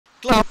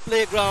Club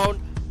Playground,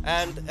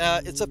 and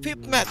it's a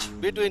fifth match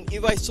between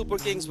Ebis Super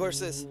Kings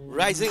versus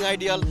Rising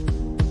Ideal.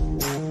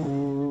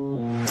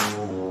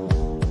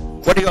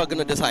 What are you going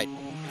to decide?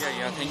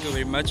 Yeah, thank you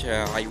very much.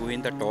 I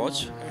win the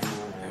toss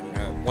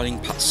and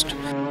bowling fast.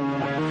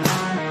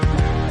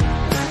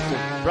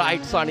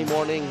 Bright sunny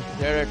morning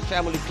here at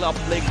Family Club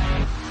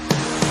Playground.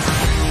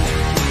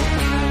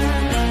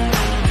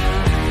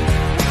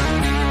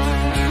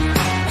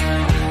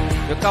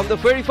 Here come the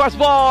very first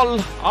ball,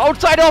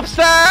 outside of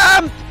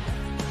Sam.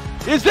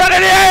 Is there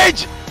any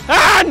edge?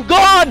 And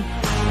gone!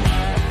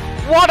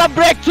 What a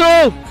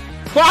breakthrough!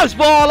 First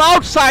ball,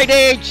 outside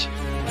edge.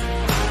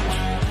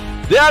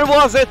 There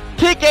was a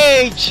thick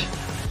edge.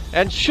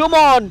 And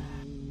Shumon.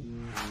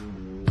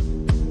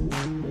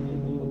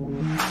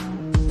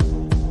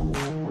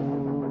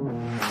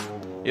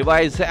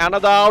 Ebis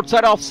another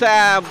outside of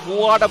Sam.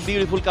 What a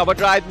beautiful cover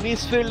drive,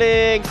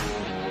 misfielding.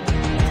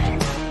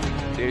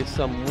 There is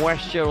some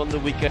moisture on the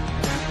wicket.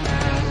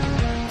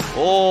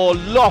 Oh,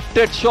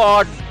 lofted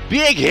shot,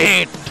 big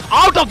hit,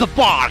 out of the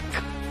park.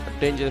 A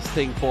dangerous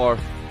thing for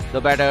the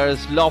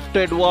batters.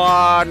 Lofted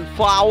one,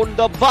 found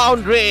the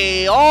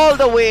boundary all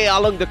the way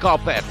along the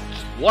carpet.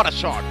 What a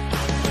shot.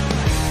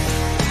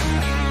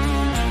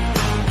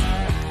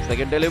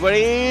 Second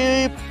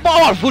delivery,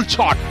 powerful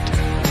shot.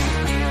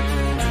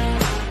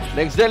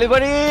 Next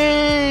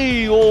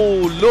delivery,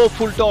 oh, low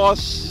full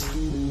toss.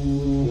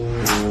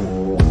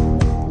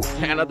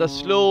 Another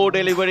slow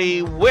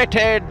delivery,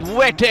 waited,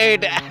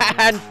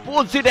 and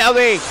pulls it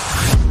away.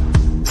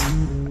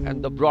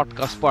 And the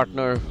broadcast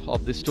partner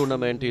of this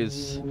tournament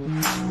is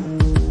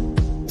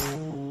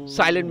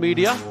Silent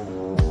Media.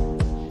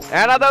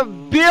 Another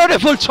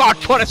beautiful shot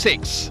for a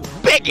six.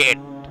 Big hit.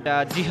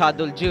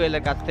 Jihadul Jewel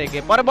কাছ থেকে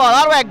পরে বল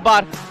আরো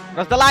একবার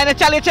cross the লাইনে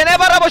চালিয়েছেন,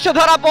 এবার অবশ্য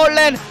ধরা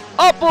পড়লেন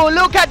Apu.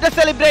 Look at the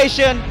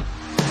celebration,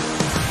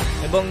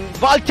 এবং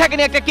বলটাকে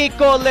নিয়ে একটা কিক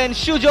করলেন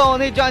সুজন।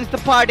 হি জয়েন্স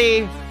দ্য পার্টি।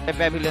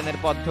 প্যাভিলিয়নের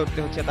পথ ধরতে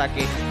হচ্ছে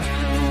তাকে।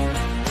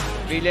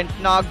 ব্রিলিয়েন্ট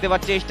নক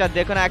দেওয়ার চেষ্টা,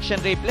 দেখুন অ্যাকশন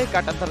রিপ্লে।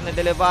 কাটার ধরনের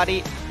ডেলিভারি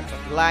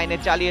লাইনে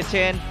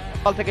চালিয়েছেন,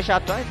 বল থেকে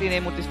 7 রান। তিনি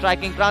এই মুহূর্তে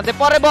স্ট্রাইকিং প্রান্তে।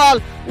 পরে বল,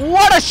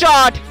 what a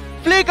shot,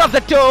 Flick of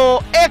the to,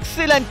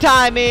 excellent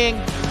timing.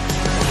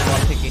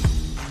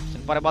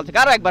 পরে বল থেকে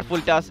আরো একবার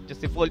ফুল টস,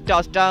 জাস্ট ফুল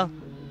টসটা,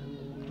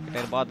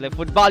 এর বদলে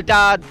ফুটবলটা,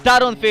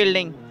 দারুণ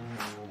ফিল্ডিং।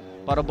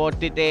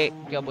 পরবর্তীতে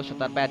কি অবশ্য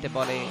তার ব্যাটে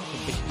বলে খুব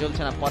বেশি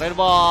চলছে না। পরের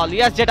বল,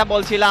 ইয়াস, যেটা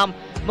বলছিলাম,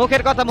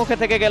 মুখের কথা মুখে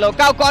থেকে গেল।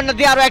 কাউ কর্নার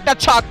দিয়ে আরো একটা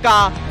ছক্কা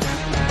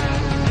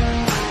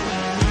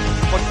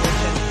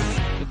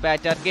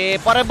ব্যাটারকে।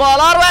 পরের বল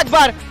আরো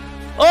একবার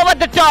ওভার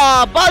দ্য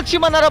টপ, বল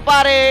সীমানার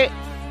পারে,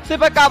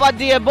 সিপে কাভার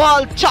দিয়ে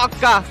বল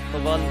ছক্কা।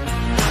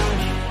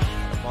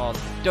 বল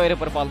জয়ের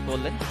উপর বল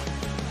করলেন,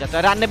 যাতে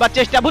রান নেবার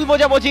চেষ্টা, ভুল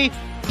বোঝাবুঝি,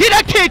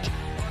 direct hit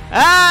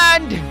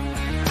and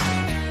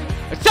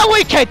it's a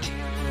wicket.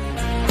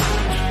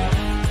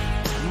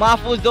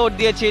 Mahfuz দৌড়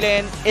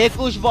দিয়েছিলেন,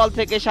 21 বল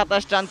থেকে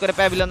 27 রান করে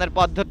প্যাভিলিয়নের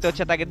পথ ধরতে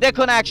হচ্ছে তাকে।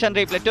 দেখুন অ্যাকশন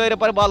রিপ্লে, টোয়ের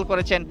উপর বল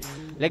করেছেন,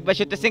 লেগ বাই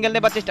শুটে সিঙ্গেল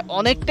নেবার চেষ্টা,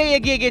 অনেকটাই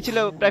এগিয়ে গিয়েছিল,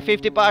 প্রায়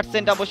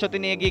 50% অবশ্য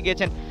তিনি এগিয়ে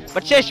গিয়েছেন,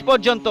 বাট শেষ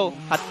পর্যন্ত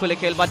হাত খুলে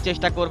খেলবার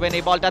চেষ্টা করবেন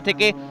এই বলটা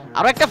থেকে।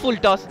 আরো একটা ফুল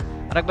টস,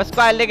 আর একবার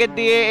স্কয়ার লেগের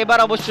দিয়ে, এবার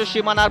অবশ্য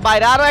সীমানার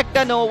বাইরে, আরো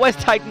একটা নো, ওয়েস্ট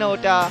সাইড নো,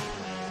 ওটা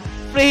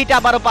ফ্রি হিট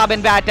আবারও পাবেন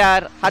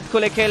ব্যাটার, হাত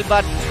খুলে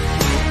খেলবার।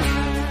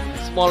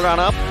 Small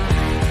run up.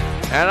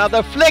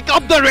 Another flick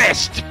of the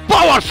wrist.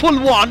 Powerful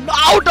one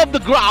out of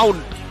the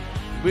ground.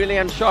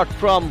 Brilliant shot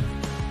from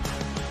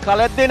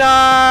Khaled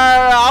Dinar.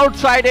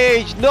 Outside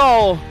edge.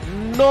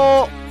 No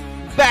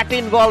bat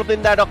involved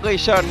in that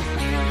occasion.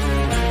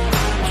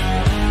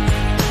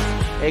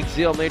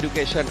 Axiom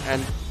education,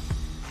 and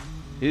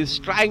he's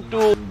trying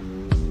to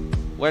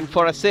went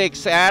for a six.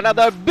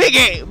 Another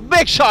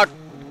big shot.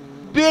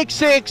 Big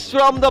six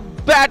from the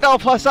bat of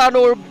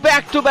Hassanur.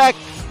 Back to back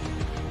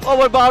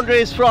over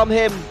boundaries from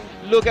him.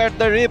 Look at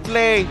the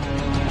replay.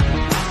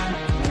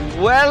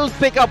 Well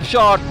pick up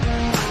shot.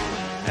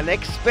 An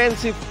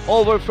expensive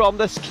over from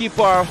the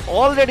skipper.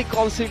 Already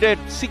conceded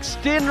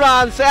 16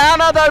 runs.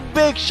 Another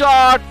big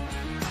shot.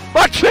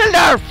 But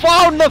fielder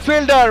found the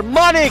fielder.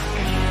 Manik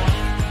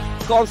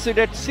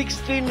conceded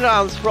 16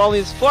 runs from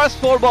his first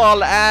 4 ball,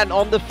 and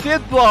on the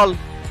 5th ball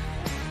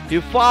he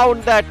found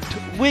that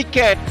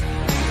wicket.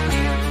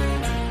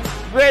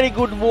 Very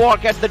good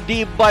work at the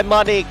deep by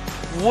Manik.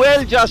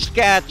 Well just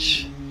catch.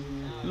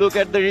 Look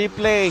at the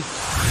replay.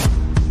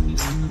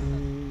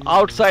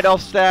 Outside of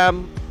Sam,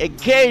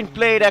 again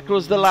played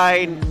across the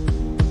line.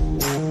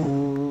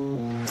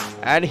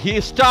 And he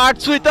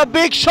starts with a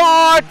big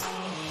shot.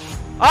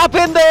 Up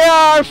in the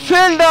air,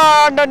 fielder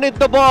underneath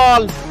the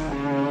ball.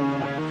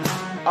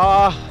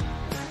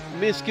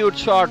 Miscued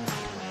shot.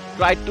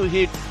 Tried to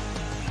hit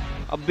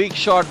a big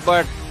shot,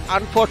 but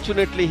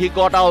unfortunately he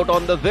got out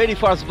on the very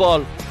first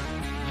ball.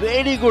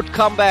 Very good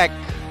comeback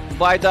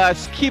by the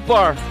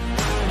skipper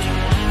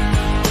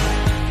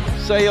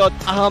Syed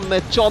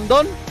Ahmed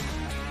Chandan.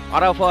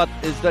 Arafat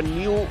is the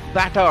new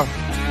batter.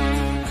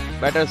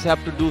 Batters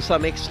have to do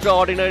some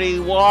extraordinary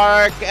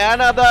work.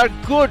 Another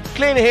good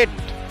clean hit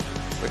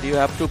But you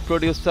have to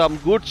produce some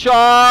good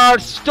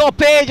shots.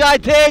 Stoppage, I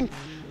think.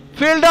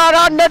 Fielder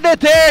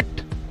underneath it.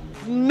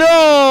 No.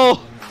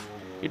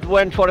 It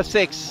went for a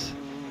 6.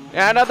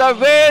 Another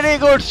very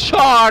good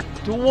shot.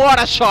 What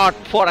a shot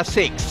for a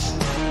 6.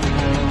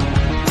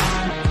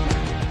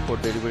 4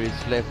 deliveries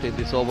left in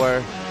this over.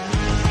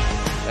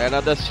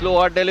 Another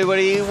slower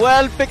delivery.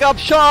 Well pick up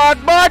shot,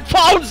 but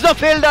founds the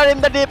fielder in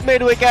the deep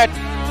mid wicket.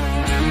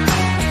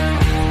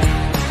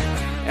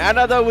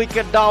 Another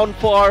wicket down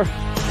for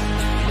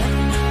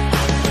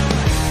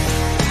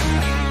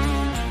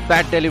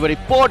bad delivery,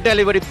 poor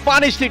delivery,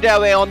 punished it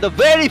away on the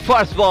very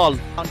first ball.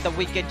 On the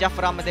wicket,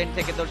 Jafar Ahmed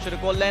থেকে দৌড় শুরু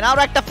করলেন আর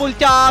একটা full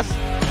toss.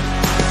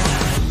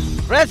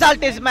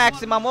 Result is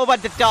maximum over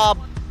the top.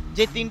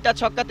 যে তিনটা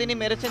ছক্কা তিনি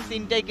মেরেছেন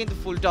তিনটাই কিন্তু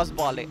ফুল টস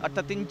বলে,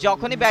 অর্থাৎ তিনি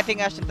যখনই ব্যাটিং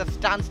আসেন তার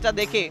স্টান্সটা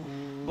দেখে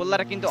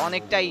বোলাররা কিন্তু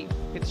অনেকটাই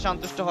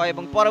সন্তুষ্ট হয়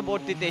এবং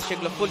পরবর্তীতে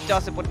সেগুলো ফুল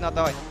টসে পরিণত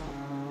হয়।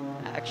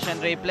 অ্যাকশন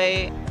রিপ্লে,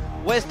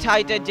 ওয়েস্ট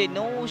হাইটের যে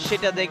নো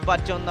সেটা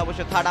দেখবার জন্য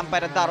অবশ্য থার্ড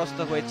আম্পায়ারের দ্বারস্থ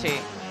হয়েছে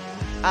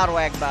আরো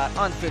একবার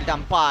অনফিল্ড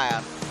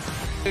আম্পায়ার।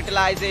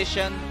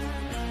 ইউটিলাইজেশন,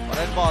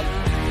 পরের বল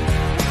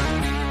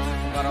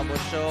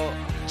অবশ্য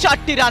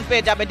 4টি রান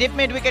পেয়ে যাবে ডিপ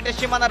মিড উইকেটের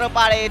সীমানার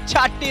পারে,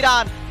 4টি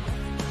রান।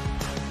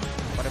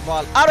 পরের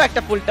বল আরো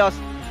একটা ফুল টস,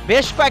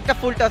 বেশ কয়েকটা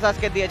ফুল টস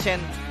আজকে দিয়েছেন।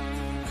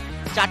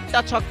 4টা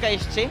ছক্কা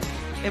এসছে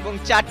এবং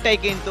 4টাই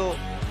কিন্তু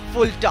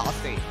ফুল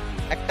টসে,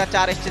 একটা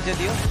 4 এসছে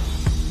যদিও।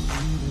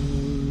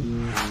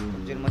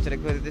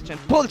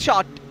 ফুল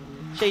শট,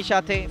 সেই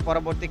সাথে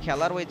পরবর্তী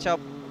খেলা রয়েছে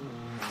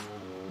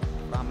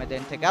আহমেদ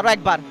থেকে আরো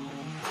একবার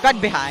কাট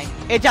বিহাইন্ড।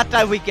 এই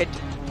যাত্রায়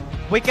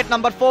উইকেট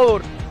নাম্বার 4।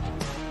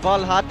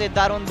 বল হাতে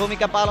দারুণ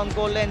ভূমিকা পালন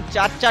করলেন,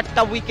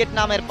 4টা উইকেট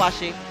নামের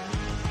পাশে।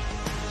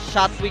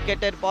 7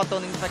 উইকেটের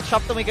পতন, ইনফ্যাক্ট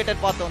 7ম উইকেটের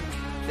পতন।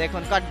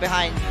 দেখুন কাট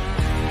বিহাইন্ড,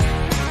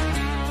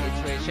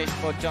 শেষ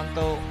পর্যন্ত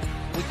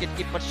উইকেট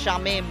কিপার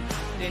শামীম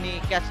তিনি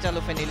ক্যাচটা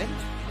লুফে নিলেন।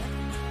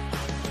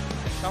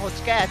 সহজ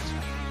catch,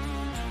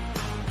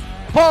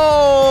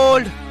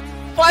 bold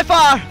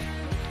Pfeiffer,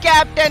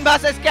 captain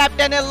versus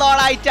ক্যাপ্টেনের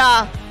লড়াইটা।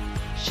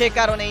 সে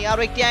কারণেই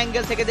আরো একটি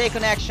অ্যাঙ্গেল থেকে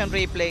দেখুন অ্যাকশন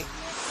রিপ্লে।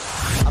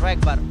 আরো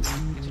একবার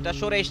কিছুটা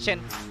সরে এসছেন,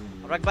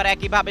 আরো একবার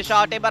একইভাবে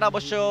শট, এবার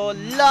অবশ্য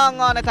লং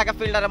অনে থাকা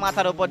ফিল্ডারের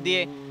মাথার উপর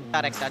দিয়ে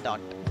তার একটা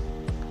ডট।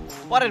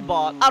 পরের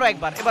বল আরো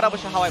একবার, এবার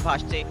অবশ্য হাওয়ায়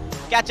ভাসছে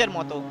ক্যাচের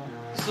মতো।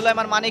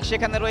 সুলাইমান মানিক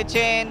সেখানে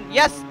রয়েছেন,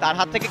 ইয়েস, তার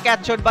হাত থেকে ক্যাচ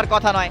ছুটবার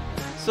কথা নয়।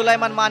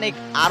 সুলাইমান মানিক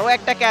আরো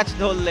একটা ক্যাচ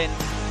ধরলেন।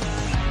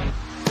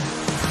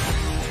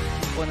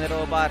 15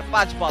 ওভার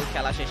 5 বল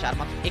খেলা শেষ, আর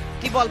মাত্র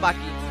একটি বল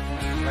বাকি।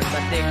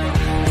 একবার দেখুন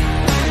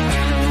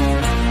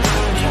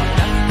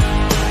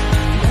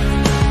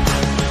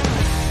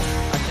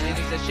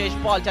শেষ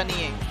বলটা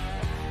নিয়ে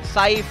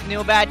সাইফ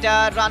নিউ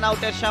ব্যাটার, রান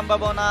আউটের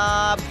সম্ভাবনা,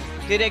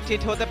 ডিরেক্ট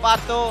হিট হতে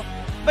পারতো,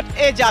 বাট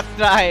এই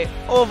যাত্রায়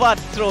ওভার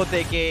থ্রো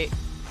থেকে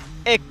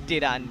একটি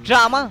রান।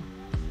 ড্রামা,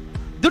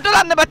 2টো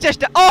রান নেবার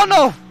চেষ্টা, ও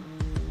নো,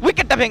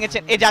 উইকেটটা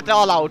ভেঙেছেন। এই যাত্রা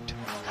অল আউট।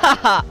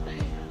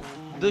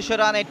 200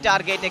 রানের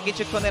টার্গেটে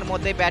কিছুক্ষণের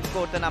মধ্যে ব্যাট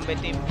করতে নামবে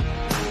team.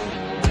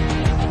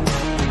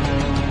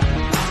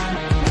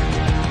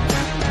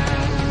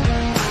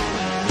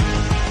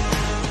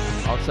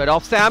 Outside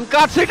off, Sam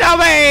cuts it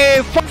away.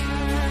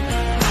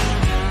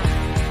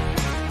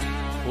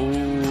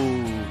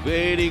 Oh,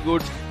 very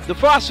good. The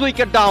first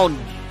wicket down.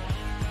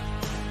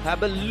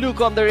 Have a look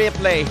on the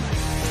replay.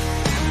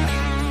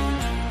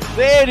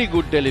 Very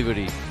good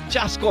delivery.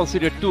 Just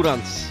considered 2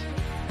 runs.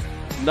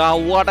 Now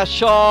what a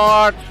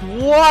shot.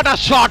 What a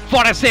shot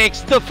for a 6.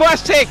 The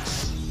first 6.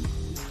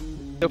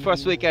 The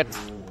first wicket.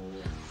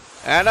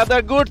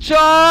 Another good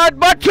shot,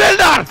 but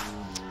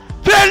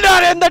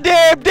Fielder in the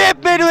deep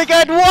mid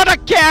wicket. What a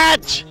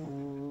catch!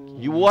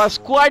 He was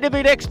quite a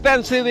bit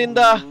expensive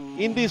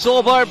in this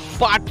over,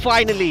 but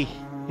finally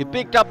he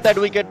picked up that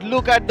wicket.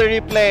 Look at the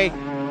replay.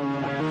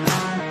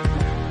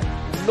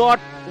 Not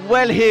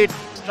well hit.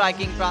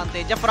 Striking প্রান্তে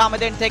জাফর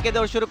আহমেদ থেকে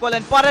দৌড় শুরু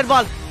করলেন। পরের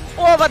বল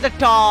over the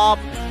top.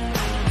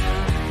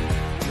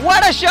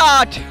 What a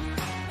shot!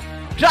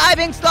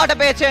 Driving slot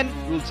পেয়েছেন।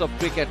 Rules of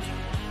cricket.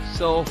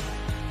 So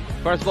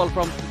first ball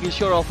from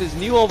Kishore of his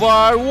new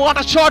over. What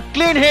a shot!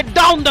 Clean hit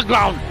down the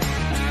ground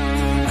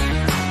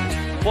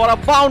for a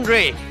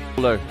boundary.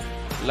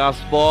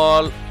 Last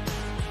ball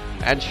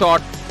and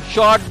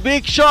shot,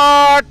 big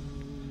shot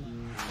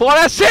for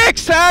a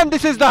 6, and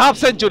this is the half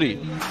century.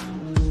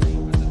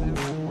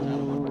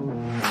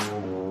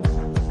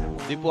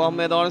 Dipu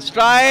Ahmed on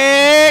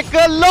strike,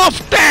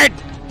 lofted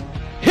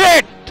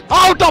hit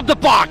out of the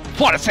park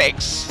for a 6.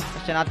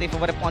 Natif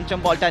ওভারে পঞ্চম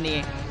বলটা নিয়ে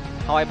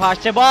হাওয়ায়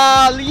ভাসছে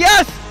বল,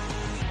 yes,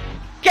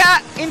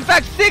 in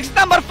fact 6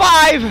 number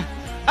 5,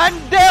 and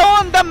they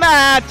won the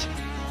match.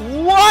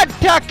 What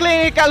a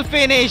clinical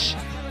finish!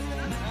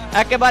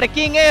 একেবারে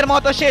king এর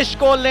মতো শেষ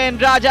করলেন,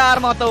 রাজার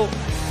মতো।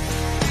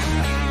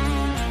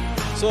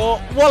 So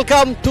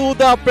welcome to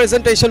the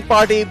presentation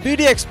party,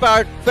 BD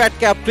Expert Fat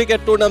Cap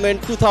Cricket Tournament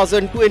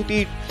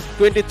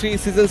 2020-23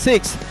 Season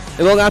 6.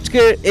 এবং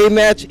আজকের এই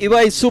match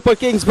ইবাই super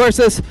Kings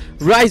versus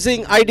rising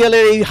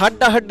আইডিয়ালের এই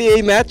হাড্ডাহাড্ডি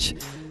এই match.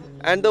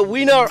 And the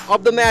winner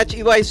of the match,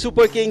 Ideai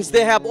Super Kings,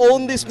 they have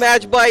won this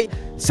match by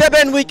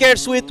 7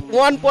 wickets with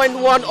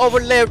 1.1 over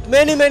left.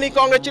 Many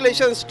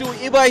congratulations to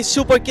Ideai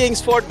Super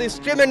Kings for this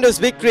tremendous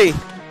victory.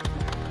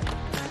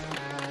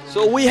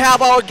 So we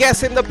have our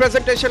guests in the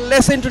presentation.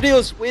 Let's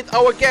introduce with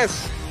our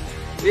guests.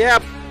 We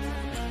have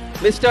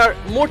Mr.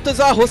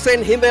 Murtaza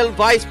Hossain Himmel,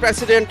 Vice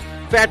President,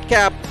 Fat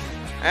Cap,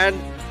 and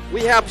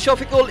we have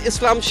Shafiqul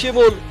Islam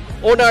Shimul,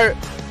 owner,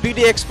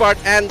 BD Expert,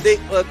 and the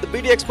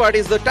BD Expert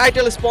is the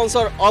title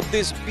sponsor of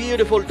this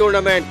beautiful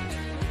tournament.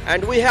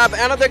 And we have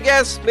another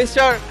guest,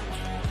 Mr.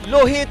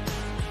 Lohit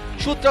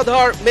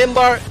Shutradhar,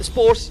 member,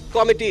 Sports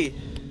Committee.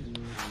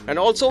 And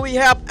also we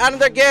have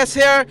another guest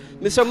here,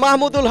 Mr.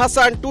 Mahmudul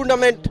Hassan,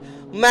 tournament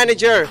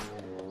manager.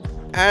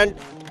 And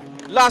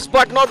last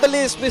but not the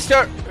least,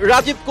 Mr.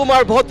 Rajiv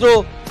Kumar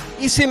Bhodro,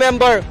 EC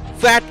member,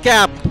 Fat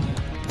Cap.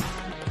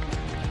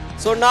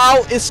 So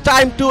now it's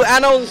time to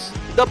announce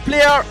the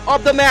player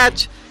of the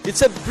match.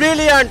 It's a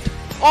brilliant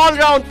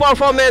all-round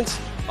performance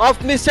of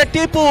Mr.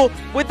 Tipu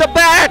with the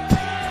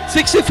bat.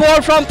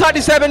 64 from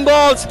 37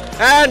 balls,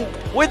 and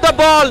with the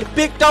ball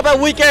picked up a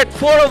wicket,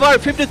 4 over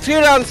 53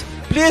 runs.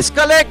 Please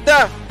collect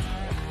the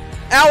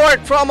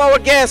award from our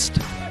guest.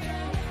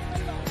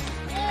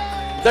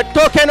 The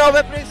token of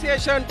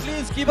appreciation,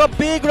 please give a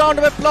big round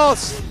of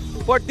applause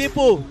for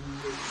Tipu.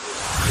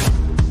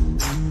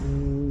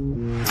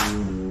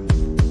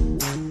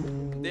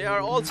 They are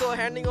also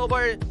handing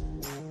over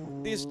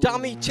this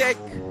dummy check.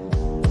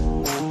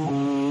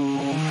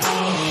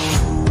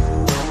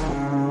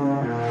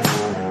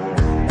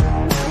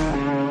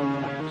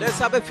 Let's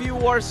have a few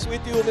words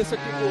with you, Mr.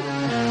 Tipu.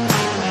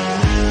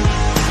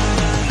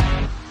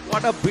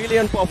 What a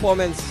brilliant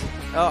performance.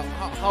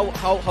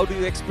 How do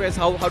you express,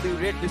 how do you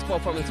rate this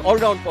performance,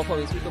 all-round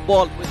performance with the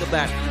ball, with the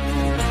bat?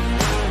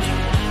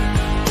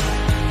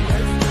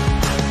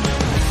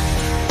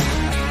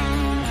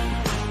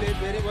 Played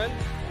very well.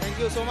 Thank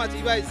you so much,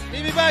 Ebis.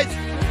 Team Ebis!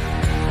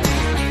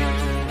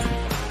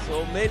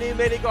 So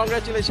many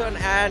congratulations,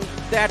 and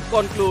that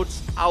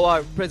concludes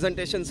our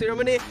presentation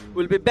ceremony.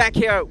 We'll be back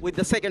here with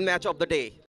the second match of the day.